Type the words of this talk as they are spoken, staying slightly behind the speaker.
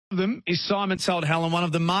Of them is Simon Told Helen, one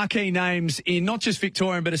of the marquee names in not just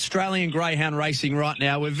Victorian but Australian greyhound racing right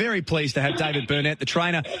now. We're very pleased to have David Burnett, the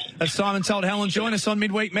trainer of Simon Told Helen, join us on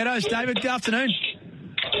Midweek Meadows. David, good afternoon.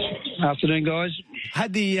 Afternoon, guys. I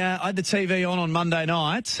had the TV on Monday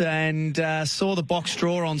night and saw the box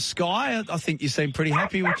draw on Sky. I think you seem pretty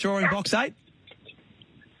happy with drawing box 8.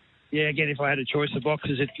 Yeah, again, if I had a choice of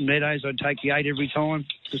boxes at Meadows, I'd take the 8 every time.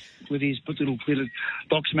 Just with his little bit of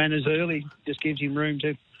box manners early, just gives him room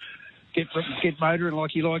to get motoring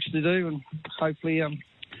like he likes to do, and hopefully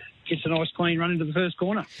gets a nice clean run into the first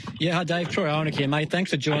corner. Yeah, hi Dave, Troy Owen here, mate.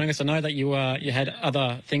 Thanks for joining us. I know that you had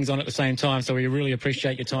other things on at the same time, so we really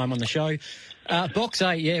appreciate your time on the show. Box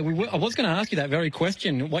 8, yeah, I was going to ask you that very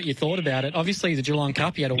question, what you thought about it. Obviously, the Geelong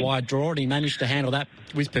Cup, he had a wide draw and he managed to handle that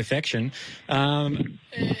with perfection.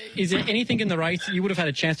 Is there anything in the race, you would have had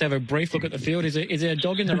a chance to have a brief look at the field, is there a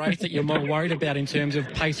dog in the race that you're more worried about in terms of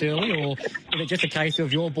pace early, or is it just a case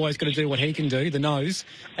of your boy's got to do what he can do, the nose,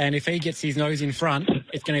 and if he gets his nose in front,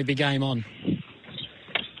 it's going to be game on?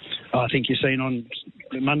 I think you've seen on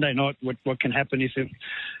Monday night what can happen if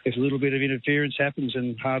a little bit of interference happens,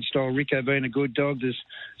 and Hardstyle Rico being a good dog, there's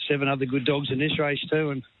 7 other good dogs in this race too,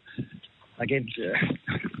 and again,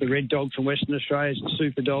 the red dog from Western Australia is a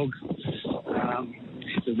super dog.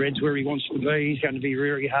 The red's where he wants to be. He's going to be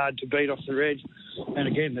really hard to beat off the red. And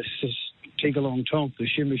again, this is Tigalong Tonk, the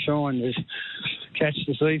Shimmer Shine, there's Catch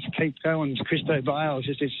the Thief, Keep Going, Christo Bale.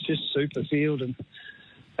 It's just super field. And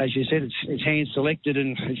as you said, it's hand selected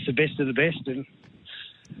and it's the best of the best. And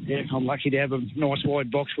yeah, I'm lucky to have a nice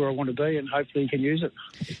wide box where I want to be, and hopefully he can use it.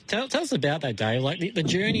 Tell us about that, Dave. Like the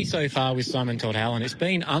journey so far with Simon Told Helen, it's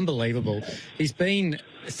been unbelievable. He's been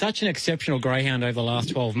such an exceptional greyhound over the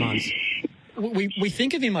last 12 months. We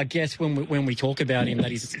think of him, I guess, when we talk about him,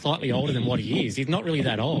 that he's slightly older than what he is. He's not really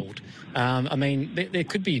that old. I mean, there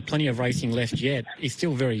could be plenty of racing left yet. He's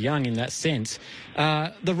still very young in that sense.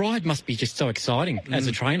 The ride must be just so exciting as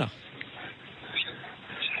a trainer.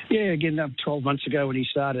 Yeah, again, 12 months ago when he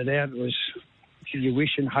started out, it was you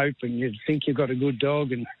wish and hope and you'd think you've got a good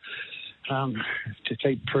dog, and to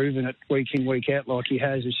keep proving it week in, week out like he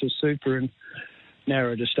has, it's just super. And now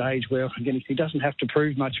we're at a stage where, again, he doesn't have to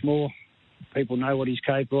prove much more. People know what he's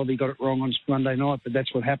capable of. He got it wrong on Monday night, but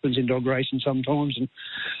that's what happens in dog racing sometimes. And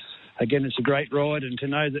again, it's a great ride, and to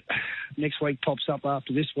know that next week pops up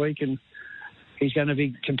after this week and he's going to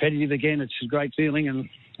be competitive again, it's a great feeling. And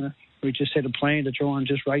we just set a plan to try and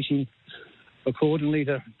just race him accordingly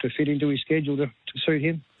to fit into his schedule to suit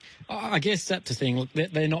him. I guess that's the thing. Look,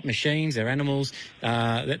 they're not machines, they're animals.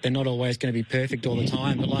 They're not always going to be perfect all the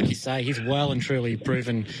time. But like you say, he's well and truly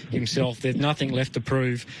proven himself. There's nothing left to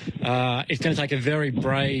prove. It's going to take a very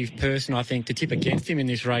brave person, I think, to tip against him in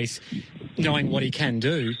this race, knowing what he can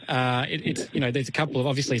do. There's a couple of,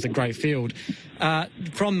 obviously, it's a great field.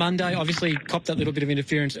 From Monday, obviously, copped that little bit of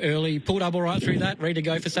interference early. Pulled up all right through that, ready to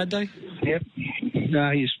go for Saturday? Yep.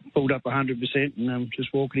 No, he's pulled up 100%, and I'm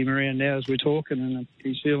just walking him around now as we're talking, and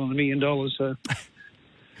he's feeling $1 million, so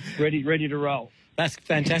ready to roll. That's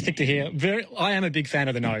fantastic to hear. I am a big fan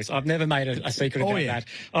of the nose. I've never made a secret about that.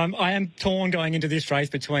 I am torn going into this race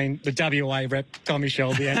between the WA rep, Tommy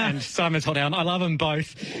Shelby, and Simon Told Helen. I love them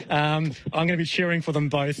both. I'm going to be cheering for them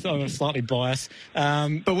both. I'm slightly biased.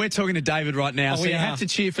 But we're talking to David right now, so you have to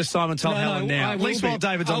cheer for Simon Told Helen now. At least while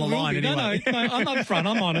David's on the line, anyway. No, I'm up front.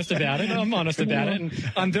 I'm honest about it. And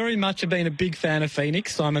I'm very much been a big fan of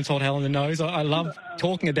Phoenix, Simon Told Helen, the nose. I love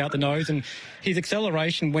talking about the nose, and his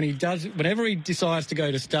acceleration whenever he decides to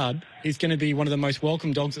go to stud, he's going to be one of the most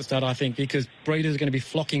welcome dogs at stud, I think, because breeders are going to be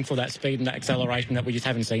flocking for that speed and that acceleration that we just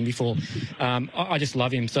haven't seen before. I just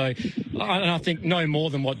love him. So I think no more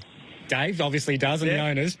than what Dave obviously does and the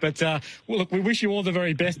owners. But look, we wish you all the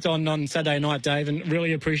very best on Saturday night, Dave, and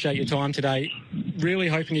really appreciate your time today. Really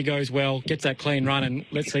hoping he goes well, gets that clean run, and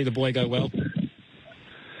let's see the boy go well.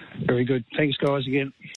 Very good. Thanks, guys, again.